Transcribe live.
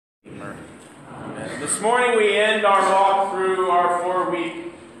This morning we end our walk through our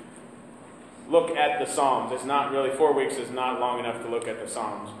 4-week look at the Psalms. It's not really, 4 weeks is not long enough to look at the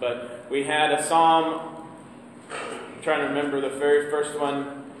Psalms. But we had a Psalm, I'm trying to remember the very first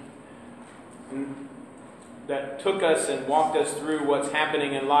one, that took us and walked us through what's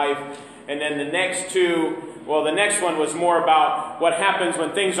happening in life. And then the next two, well, the next one was more about what happens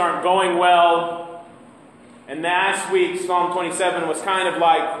when things aren't going well. And last week, Psalm 27 was kind of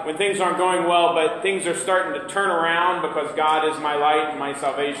like when things aren't going well, but things are starting to turn around because God is my light and my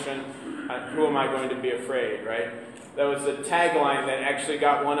salvation. Who am I going to be afraid, right? That was the tagline that actually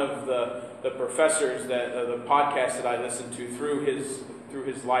got one of the professors, that the podcast that I listened to through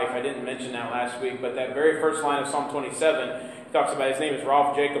his life. I didn't mention that last week, but that very first line of Psalm 27, he talks about, his name is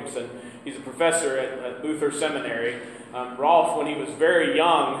Rolf Jacobson. He's a professor at Lutheran Seminary. Rolf, when he was very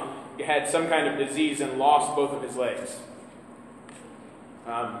young, he had some kind of disease and lost both of his legs.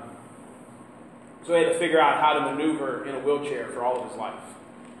 So he had to figure out how to maneuver in a wheelchair for all of his life.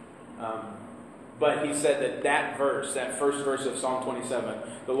 But he said that verse, that first verse of Psalm 27,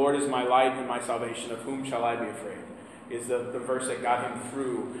 "The Lord is my light and my salvation, of whom shall I be afraid?" is the verse that got him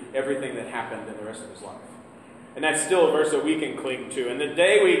through everything that happened in the rest of his life. And that's still a verse that we can cling to. And the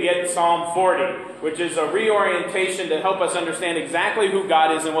day we get Psalm 40, which is a reorientation to help us understand exactly who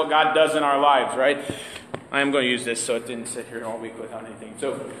God is and what God does in our lives, right? I am going to use this so it didn't sit here all week without anything.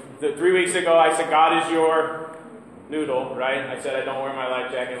 So 3 weeks ago I said, God is your noodle, right? I said I don't wear my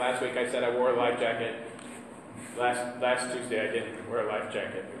life jacket. Last week I said I wore a life jacket. Last Tuesday I didn't wear a life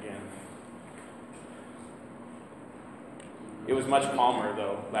jacket again. It was much calmer,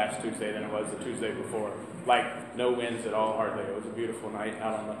 though, last Tuesday than it was the Tuesday before. Like, no winds at all, hardly. It was a beautiful night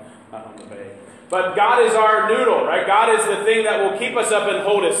out on the bay. But God is our noodle, right? God is the thing that will keep us up and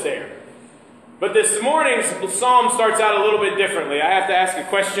hold us there. But this morning's psalm starts out a little bit differently. I have to ask a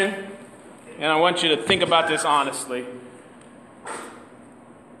question, and I want you to think about this honestly.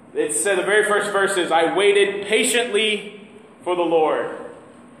 It said, the very first verse is, "I waited patiently for the Lord."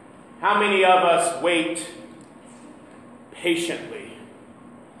 How many of us wait patiently?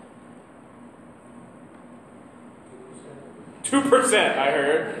 2%, I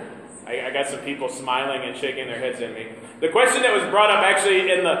heard. I got some people smiling and shaking their heads at me. The question that was brought up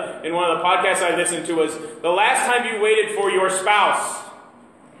actually in one of the podcasts I listened to was, the last time you waited for your spouse,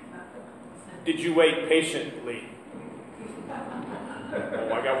 did you wait patiently? Oh,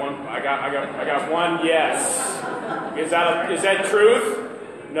 I got one. I got one. Yes. Is that truth?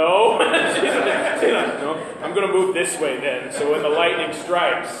 No. No. I'm going to move this way then. So when the lightning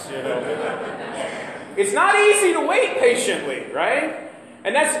strikes, it's not easy to wait patiently, right?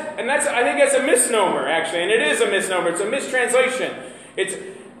 And that's I think that's a misnomer actually, and it is a misnomer. It's a mistranslation. It's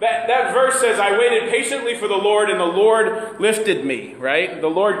that verse says, "I waited patiently for the Lord, and the Lord lifted me," right? The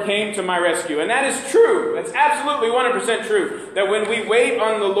Lord came to my rescue. And that is true. That's absolutely 100% true. That when we wait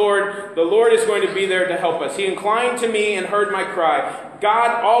on the Lord is going to be there to help us. He inclined to me and heard my cry.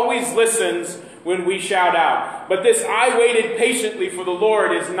 God always listens when we shout out. But this "I waited patiently for the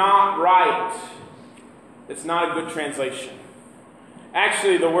Lord" is not right. It's not a good translation.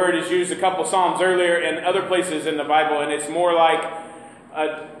 Actually, the word is used a couple Psalms earlier and other places in the Bible, and it's more like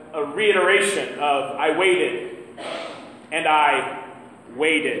a reiteration of "I waited, and I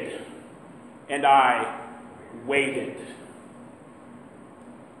waited, and I waited."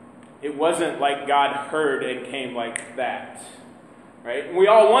 It wasn't like God heard and came like that. Right? And we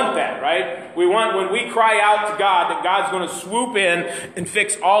all want that, right? We want, when we cry out to God, that God's going to swoop in and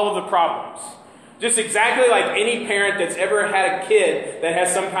fix all of the problems. Just exactly like any parent that's ever had a kid that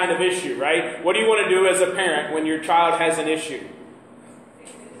has some kind of issue, right? What do you want to do as a parent when your child has an issue?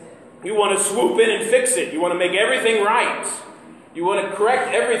 You want to swoop in and fix it. You want to make everything right. You want to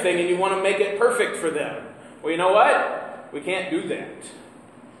correct everything, and you want to make it perfect for them. Well, you know what? We can't do that.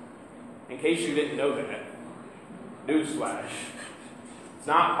 In case you didn't know that. Newsflash. It's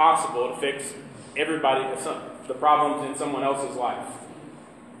not possible to fix the problems in someone else's life.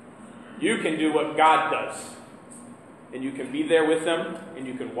 You can do what God does. And you can be there with them, and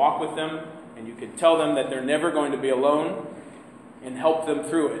you can walk with them, and you can tell them that they're never going to be alone, and help them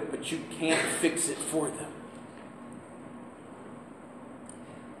through it. But you can't fix it for them.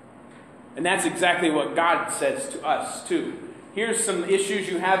 And that's exactly what God says to us, too. Here's some issues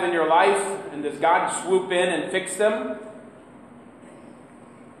you have in your life, and does God swoop in and fix them?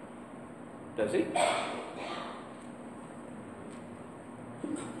 Does he?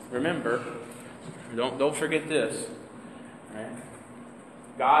 Remember, don't forget this. Right?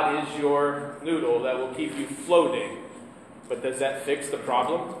 God is your noodle that will keep you floating. But does that fix the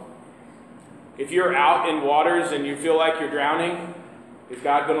problem? If you're out in waters and you feel like you're drowning, is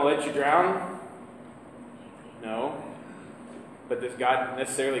God going to let you drown? No. But does God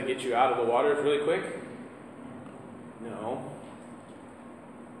necessarily get you out of the waters really quick? No.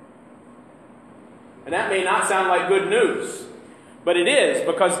 And that may not sound like good news, but it is,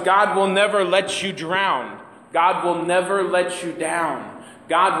 because God will never let you drown. God will never let you down.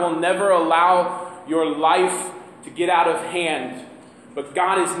 God will never allow your life to get out of hand. But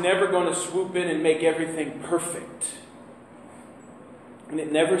God is never going to swoop in and make everything perfect. And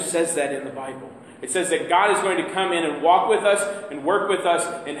it never says that in the Bible. It says that God is going to come in and walk with us and work with us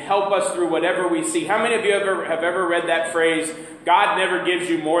and help us through whatever we see. How many of you have ever read that phrase, God never gives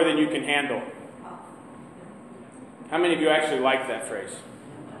you more than you can handle? How many of you actually like that phrase?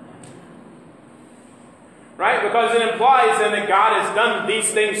 Right? Because it implies then that God has done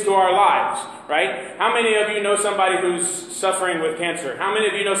these things to our lives. Right? How many of you know somebody who's suffering with cancer? How many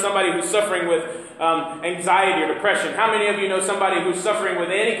of you know somebody who's suffering with anxiety or depression? How many of you know somebody who's suffering with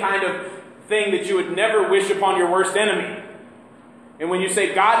any kind of thing that you would never wish upon your worst enemy? And when you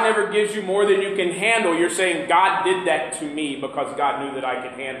say God never gives you more than you can handle, you're saying God did that to me because God knew that I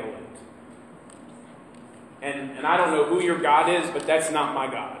could handle it. And I don't know who your God is, but that's not my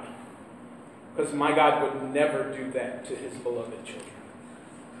God. Because my God would never do that to his beloved children.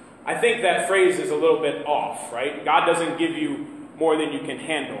 I think that phrase is a little bit off, right? God doesn't give you more than you can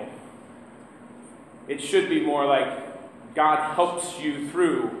handle. It should be more like God helps you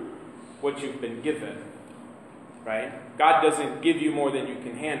through what you've been given, right? God doesn't give you more than you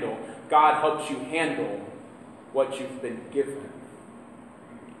can handle. God helps you handle what you've been given.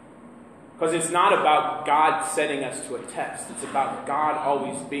 Because it's not about God setting us to a test. It's about God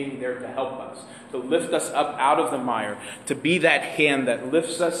always being there to help us, to lift us up out of the mire, to be that hand that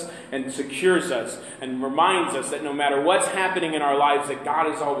lifts us and secures us and reminds us that no matter what's happening in our lives, that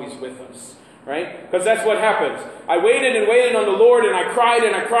God is always with us. Right? Because that's what happens. I waited and waited on the Lord, and I cried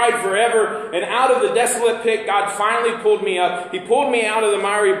forever. And out of the desolate pit, God finally pulled me up. He pulled me out of the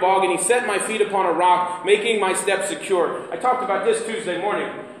miry bog, and he set my feet upon a rock, making my steps secure. I talked about this Tuesday morning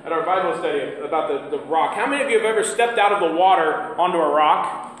at our Bible study about the rock. How many of you have ever stepped out of the water onto a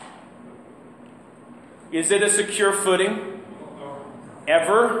rock? Is it a secure footing?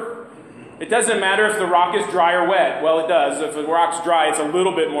 Ever? It doesn't matter if the rock is dry or wet. Well, it does. If the rock's dry, it's a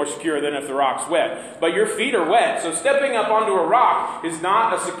little bit more secure than if the rock's wet. But your feet are wet. So stepping up onto a rock is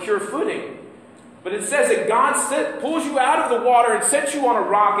not a secure footing. But it says that God pulls you out of the water and sets you on a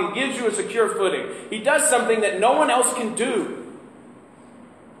rock and gives you a secure footing. He does something that no one else can do.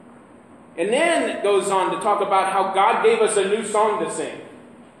 And then it goes on to talk about how God gave us a new song to sing.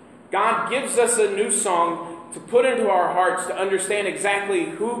 God gives us a new song to put into our hearts to understand exactly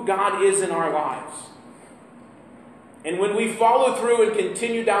who God is in our lives. And when we follow through and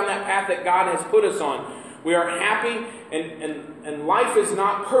continue down that path that God has put us on, we are happy, and life is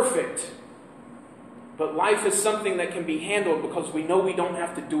not perfect. But life is something that can be handled because we know we don't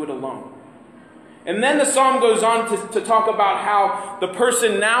have to do it alone. And then the psalm goes on to talk about how the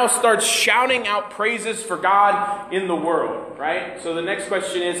person now starts shouting out praises for God in the world, right? So the next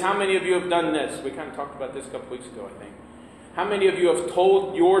question is, how many of you have done this? We kind of talked about this a couple weeks ago, I think. How many of you have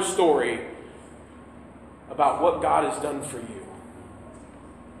told your story about what God has done for you?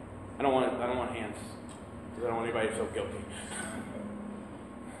 I don't want hands, because I don't want anybody to feel guilty.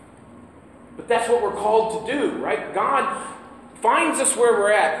 But that's what we're called to do, right? God finds us where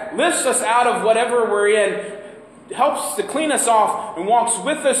we're at, lifts us out of whatever we're in, helps to clean us off, and walks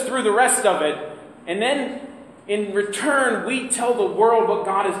with us through the rest of it. And then, in return, we tell the world what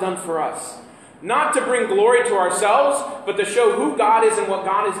God has done for us. Not to bring glory to ourselves, but to show who God is and what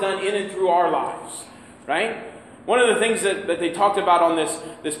God has done in and through our lives. Right? One of the things that they talked about on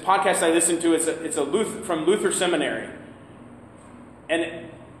this podcast I listened to, it's from Lutheran Seminary. And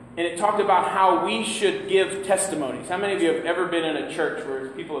it talked about how we should give testimonies. How many of you have ever been in a church where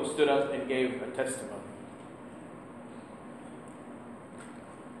people have stood up and gave a testimony?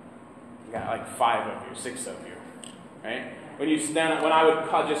 You got like 5 of you, 6 of you, right? When I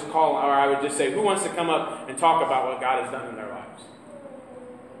would just say, who wants to come up and talk about what God has done in their lives?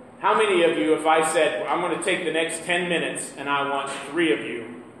 How many of you, if I said, I'm going to take the next 10 minutes and I want 3 of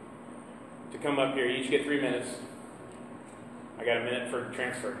you to come up here, you each get 3 minutes. I got a minute for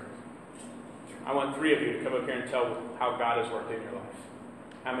transfer. I want 3 of you to come up here and tell how God has worked in your life.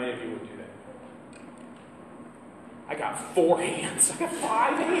 How many of you would do that? I got 4 hands. I got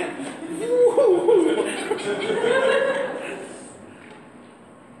 5 hands.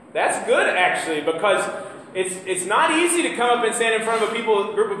 That's good, actually, because it's not easy to come up and stand in front of a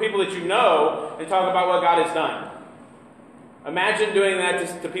group of people that you know and talk about what God has done. Imagine doing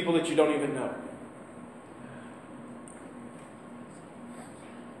that to people that you don't even know.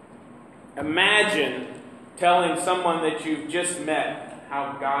 Imagine telling someone that you've just met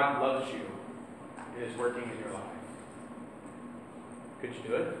how God loves you and is working in your life? Could you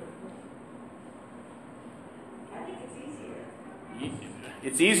do it? I think it's easier.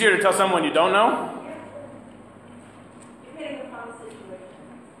 It's easier to tell someone you don't know? Depending upon the situation.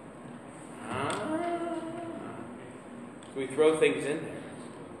 We throw things in there.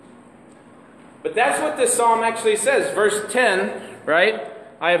 But that's what this psalm actually says. Verse 10, right?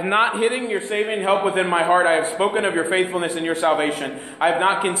 I have not hidden your saving help within my heart. I have spoken of your faithfulness and your salvation. I have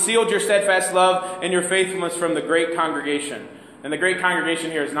not concealed your steadfast love and your faithfulness from the great congregation. And the great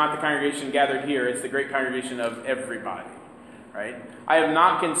congregation here is not the congregation gathered here. It's the great congregation of everybody. Right? I have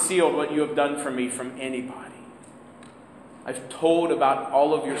not concealed what you have done for me from anybody. I've told about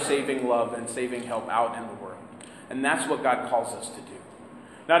all of your saving love and saving help out in the world. And that's what God calls us to do.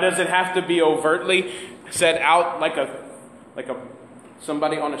 Now, does it have to be overtly said out like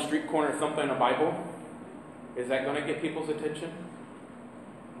somebody on a street corner thumping a Bible? Is that going to get people's attention?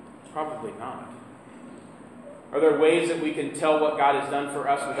 Probably not. Are there ways that we can tell what God has done for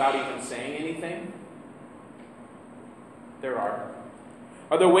us without even saying anything? There are.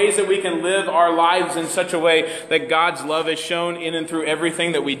 Are there ways that we can live our lives in such a way that God's love is shown in and through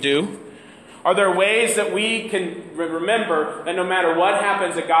everything that we do? Are there ways that we can remember that no matter what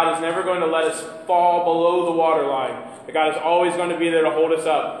happens, that God is never going to let us fall below the waterline? That God is always going to be there to hold us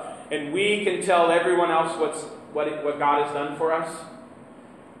up. And we can tell everyone else what God has done for us?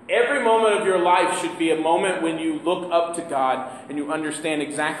 Every moment of your life should be a moment when you look up to God and you understand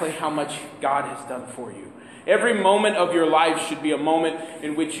exactly how much God has done for you. Every moment of your life should be a moment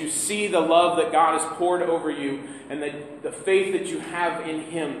in which you see the love that God has poured over you, and that the faith that you have in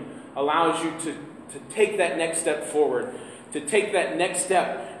Him allows you to take that next step forward, to take that next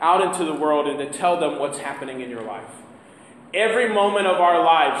step out into the world and to tell them what's happening in your life. Every moment of our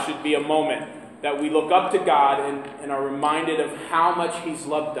lives should be a moment that we look up to God and are reminded of how much He's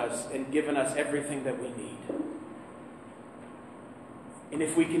loved us and given us everything that we need. And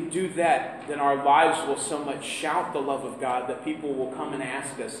if we can do that, then our lives will so much shout the love of God that people will come and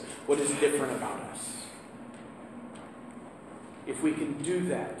ask us what is different about us. If we can do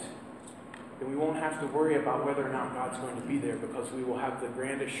that, then we won't have to worry about whether or not God's going to be there, because we will have the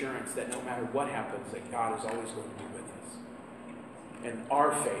grand assurance that no matter what happens, that God is always going to be with us. And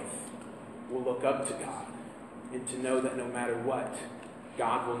our faith will look up to God and to know that no matter what,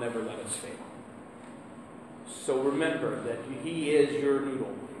 God will never let us fail. So remember that He is your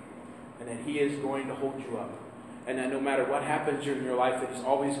noodle, and that He is going to hold you up. And that no matter what happens in your life, that He's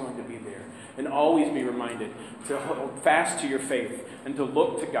always going to be there. And always be reminded to hold fast to your faith and to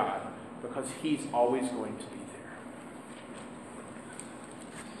look to God, because He's always going to be there.